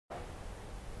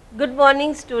Good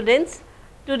morning, students.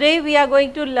 Today we are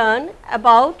going to learn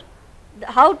about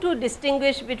how to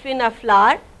distinguish between a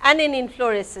flower and an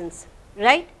inflorescence,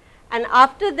 right? And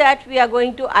after that we are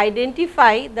going to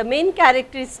identify the main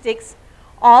characteristics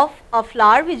of a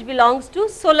flower which belongs to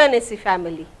Solanaceae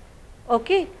family.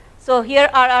 Okay. So, here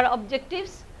are our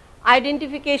objectives: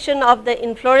 identification of the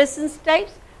inflorescence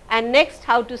types, and next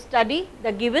how to study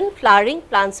the given flowering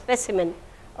plant specimen.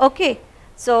 Okay.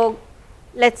 So,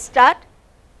 let us start.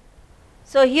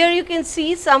 So, here you can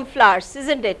see some flowers, is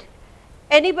not it?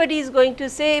 Anybody is going to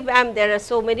say, ma'am, there are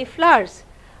so many flowers,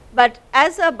 but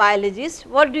as a biologist,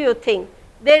 what do you think?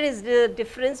 There is the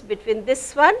difference between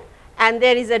this one and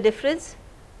there is a difference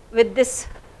with this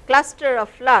cluster of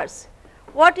flowers.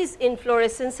 What is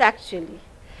inflorescence actually?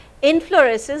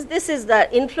 Inflorescence, this is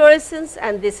the inflorescence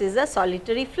and this is a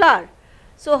solitary flower.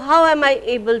 So, how am I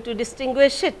able to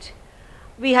distinguish it?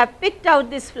 We have picked out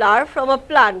this flower from a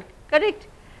plant, correct?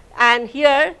 And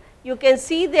here you can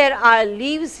see there are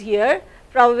leaves here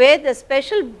from where the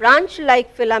special branch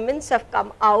like filaments have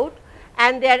come out,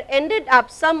 and they are ended up,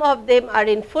 some of them are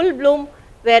in full bloom,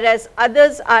 whereas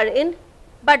others are in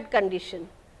bud condition.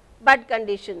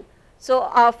 So,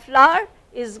 our flower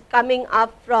is coming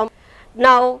up from.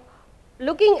 Now,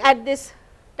 looking at this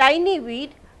tiny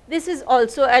weed, this is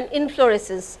also an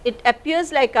inflorescence. It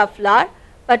appears like a flower,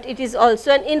 but it is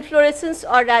also an inflorescence,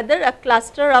 or rather a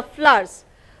cluster of flowers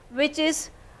which is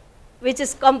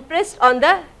compressed on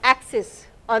the axis,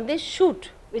 on this shoot,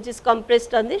 which is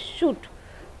compressed on this shoot.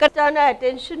 Turn our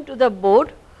attention to the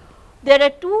board. There are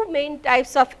two main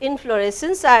types of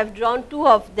inflorescence. I have drawn two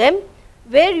of them,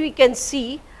 where we can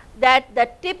see that the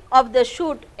tip of the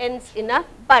shoot ends in a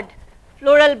bud,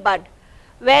 floral bud,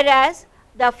 whereas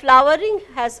the flowering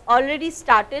has already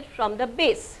started from the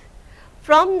base.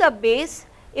 From the base,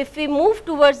 if we move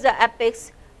towards the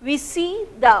apex, we see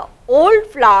the old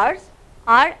flowers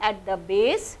are at the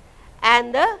base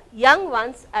and the young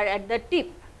ones are at the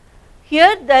tip.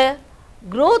 Here the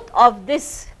growth of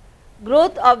this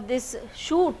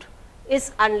shoot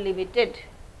is unlimited,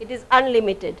 it is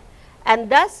unlimited, and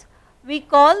thus we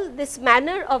call this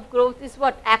manner of growth is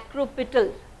what?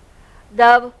 Acropetal.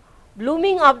 The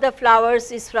blooming of the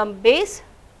flowers is from base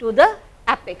to the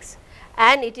apex,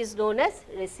 and it is known as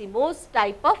racemose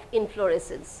type of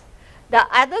inflorescence. The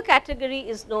other category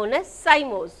is known as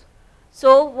cymose.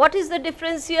 So, what is the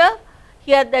difference here?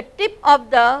 Here the tip of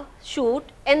the shoot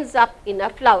ends up in a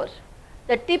flower.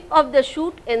 The tip of the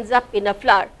shoot ends up in a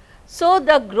flower. So,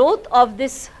 the growth of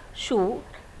this shoot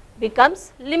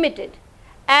becomes limited,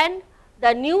 and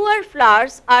the newer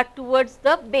flowers are towards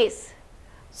the base.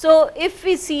 So, if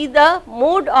we see the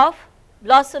mode of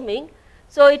blossoming,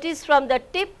 so it is from the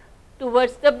tip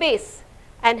towards the base,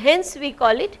 and hence we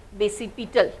call it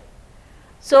basipetal.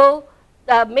 So,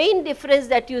 the main difference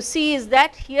that you see is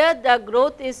that here the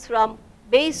growth is from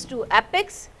base to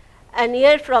apex, and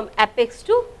here from apex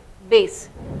to base.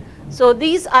 So,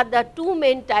 these are the two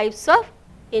main types of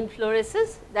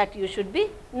inflorescence that you should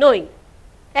be knowing.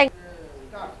 Thank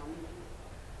you.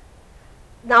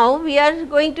 Now, we are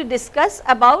going to discuss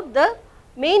about the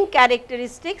main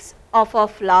characteristics of a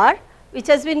flower which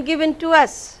has been given to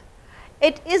us.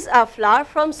 It is a flower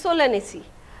from Solanaceae.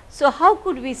 So, how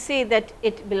could we say that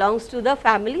it belongs to the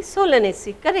family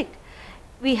Solanaceae, correct?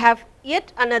 We have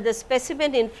yet another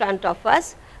specimen in front of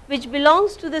us which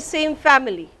belongs to the same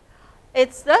family.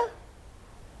 It's a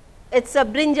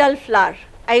brinjal flower.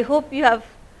 I hope you have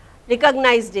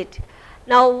recognized it.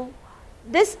 Now,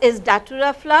 this is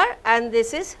Datura flower and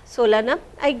this is Solana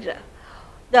nigra.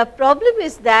 The problem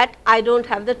is that I do not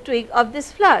have the twig of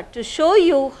this flower. To show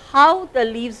you how the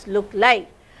leaves look like,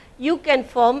 you can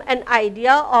form an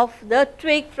idea of the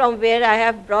twig from where I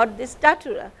have brought this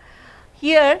Datura.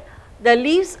 Here the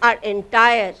leaves are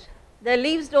entire, the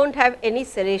leaves do not have any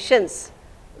serrations,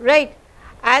 right,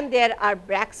 and there are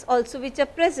bracts also which are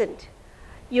present.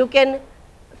 You can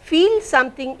feel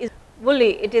something is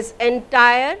woolly, it is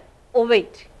entire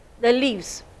ovate, the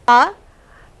leaves are.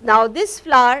 Now, this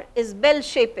flower is bell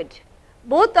shaped,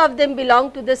 both of them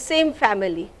belong to the same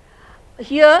family.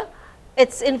 Here it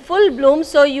is in full bloom,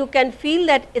 so you can feel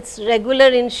that it is regular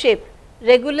in shape.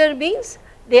 Regular means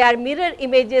they are mirror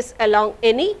images along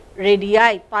any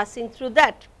radii passing through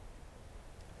that.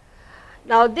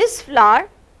 Now, this flower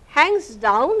hangs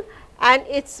down and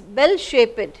it is bell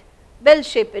shaped.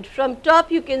 From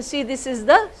top you can see this is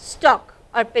the stalk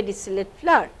or pedicellate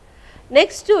flower.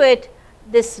 Next to it,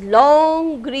 this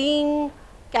long green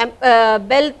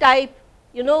bell type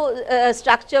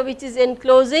structure which is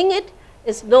enclosing it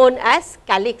is known as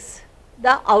calyx,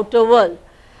 the outer wall.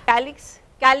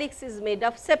 Calyx is made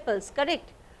of sepals,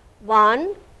 correct?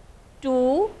 1,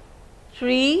 2,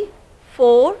 3,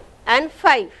 4 and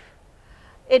 5.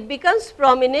 It becomes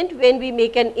prominent when we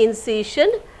make an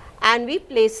incision and we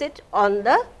place it on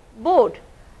the board.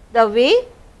 The way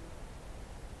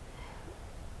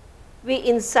we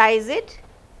incise it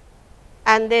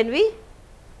and then we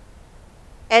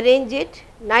arrange it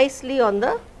nicely on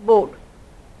the board.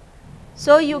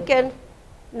 So, you can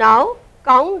now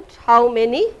count how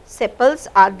many sepals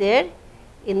are there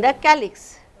in the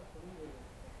calyx,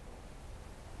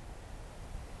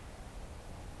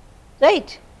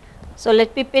 right. So,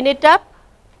 let me pin it up.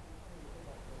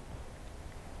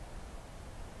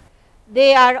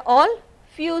 They are all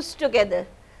fused together,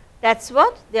 that is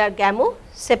what they are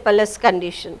gamosepalous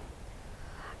condition.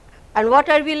 And what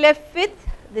are we left with?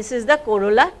 This is the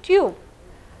corolla tube.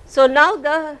 So, now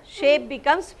the shape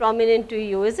becomes prominent to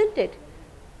you, is not it?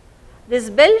 These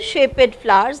bell shaped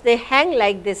flowers, they hang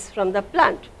like this from the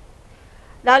plant.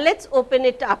 Now, let us open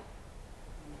it up.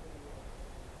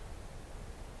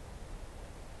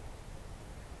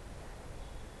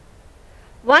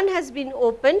 One has been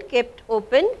opened, kept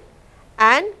open,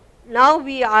 and now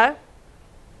we are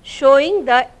showing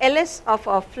the LS of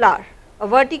our flower, a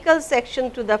vertical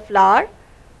section to the flower.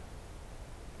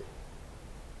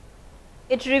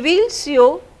 It reveals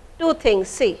you two things.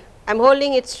 See, I am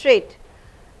holding it straight.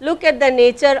 Look at the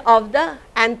nature of the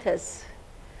anthers,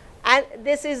 and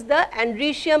this is the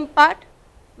andrecium part,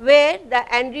 where the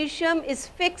andrecium is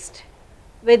fixed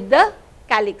with the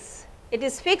calyx. It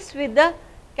is fixed with the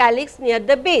calyx near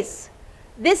the base.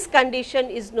 This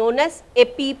condition is known as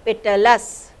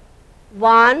epipetalous.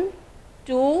 1,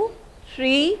 2,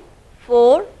 3,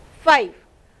 4, 5.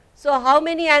 So, how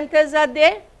many anthers are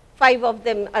there? 5 of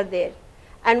them are there.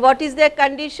 And what is their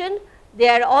condition? They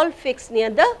are all fixed near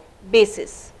the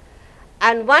bases.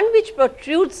 And one which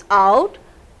protrudes out,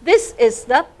 this is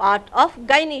the part of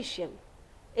Gynesium.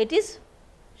 It is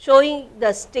showing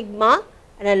the stigma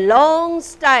and a long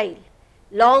style.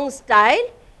 Long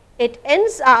style, it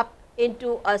ends up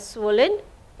into a swollen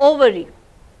ovary.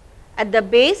 At the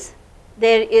base,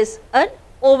 there is an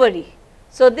ovary.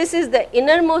 So, this is the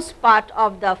innermost part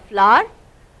of the flower.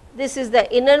 This is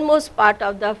the innermost part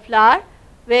of the flower,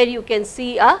 where you can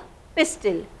see a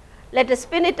pistil. Let us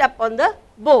spin it up on the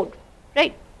board,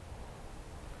 right.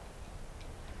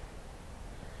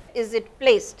 Is it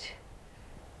placed?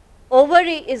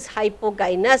 Ovary is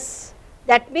hypogynous.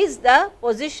 That means the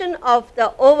position of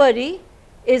the ovary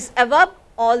is above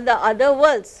all the other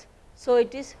whorls. So,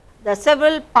 it is the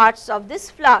several parts of this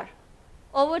flower.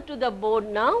 Over to the board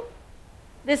now.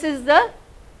 This is the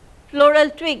floral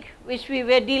twig which we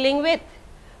were dealing with.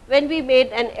 When we made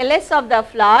an LS of the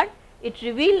flower, it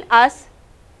revealed us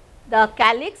the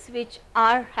calyx, which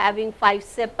are having 5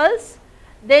 sepals.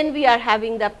 Then we are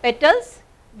having the petals.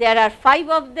 There are 5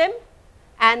 of them,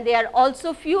 and they are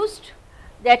also fused.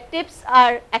 Their tips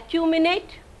are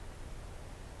acuminate.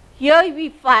 Here we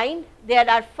find there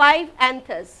are 5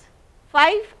 anthers.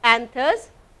 5 anthers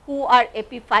who are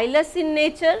epiphyllous in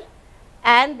nature,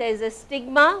 and there is a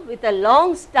stigma with a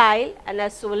long style and a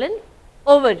swollen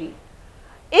ovary.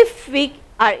 If we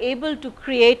are able to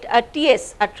create a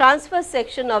TS, a transverse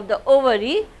section of the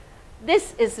ovary,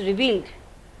 this is revealed.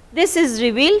 This is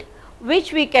revealed,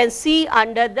 which we can see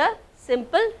under the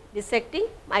simple dissecting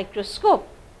microscope.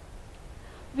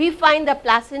 We find the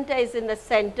placenta is in the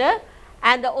center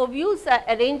and the ovules are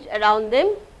arranged around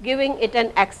them, giving it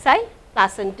an axile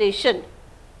placentation,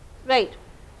 right.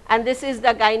 And this is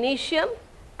the gynesium,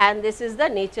 and this is the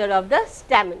nature of the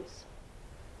stamens.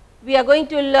 We are going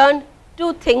to learn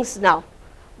 2 things now.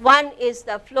 One is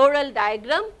the floral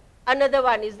diagram, another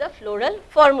one is the floral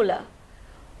formula.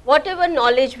 Whatever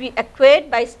knowledge we acquired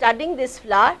by studying this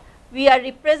flower, we are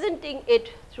representing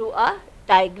it through a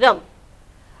diagram.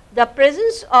 The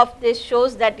presence of this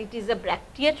shows that it is a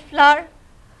bracteate flower.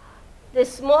 The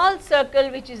small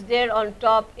circle which is there on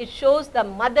top, it shows the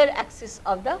mother axis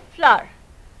of the flower.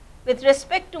 With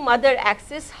respect to mother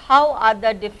axis, how are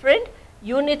the different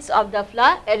units of the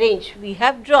flower arranged? We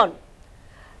have drawn.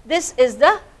 This is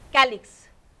the calyx,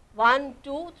 1,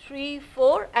 2, 3,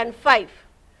 4 and 5.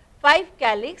 5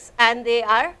 calyx, and they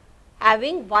are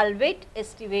having valvate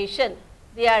estivation.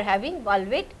 They are having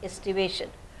valvate estivation.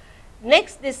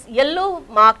 Next, this yellow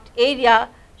marked area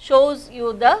shows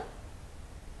you the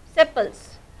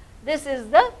sepals. This is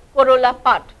the corolla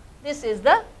part. This is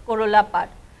the corolla part.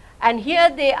 And here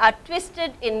they are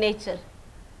twisted in nature.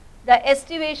 The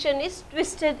estivation is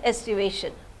twisted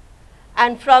estivation.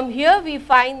 And from here we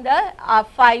find the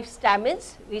 5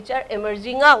 stamens which are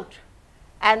emerging out.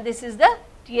 And this is the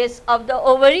TS of the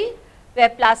ovary, where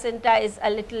placenta is a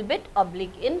little bit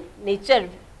oblique in nature.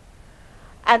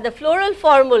 and the floral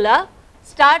formula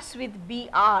starts with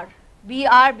BR.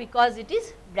 BR because it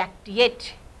is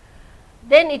bracteate.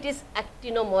 Then it is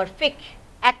actinomorphic.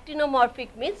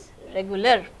 Actinomorphic means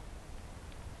regular.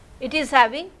 It is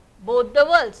having both the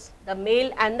whorls, the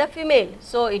male and the female.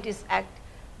 So, it is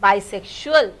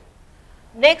bisexual.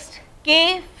 Next,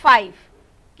 K5.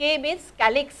 K means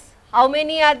calyx. How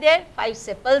many are there? 5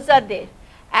 sepals are there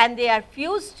and they are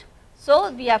fused.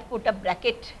 So, we have put a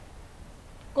bracket.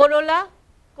 Corolla.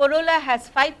 Corolla has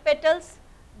 5 petals.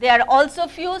 They are also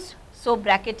fused. So,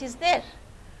 bracket is there.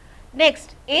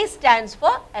 Next, A stands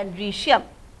for andrecium.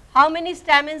 How many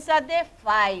stamens are there?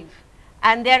 5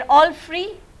 and they are all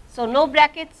free. So, no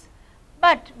brackets,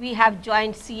 but we have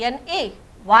joined C and A.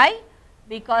 Why?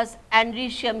 Because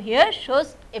andrecium here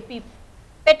shows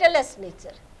epipetalous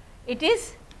nature. It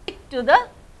is to the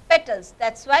petals,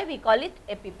 that is why we call it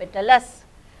epipetalous.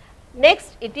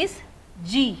 Next, it is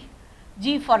G.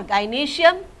 G for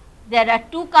gynesium. There are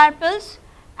 2 carpels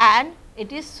and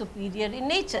it is superior in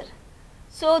nature.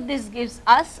 So, this gives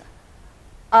us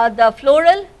the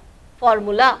floral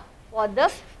formula for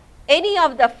any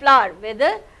of the flower,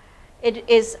 whether it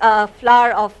is a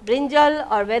flower of brinjal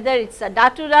or whether it is a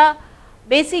datura.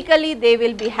 Basically, they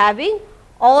will be having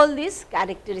all these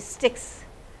characteristics.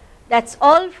 That is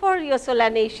all for your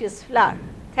solanaceous flower.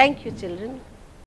 Thank you, children.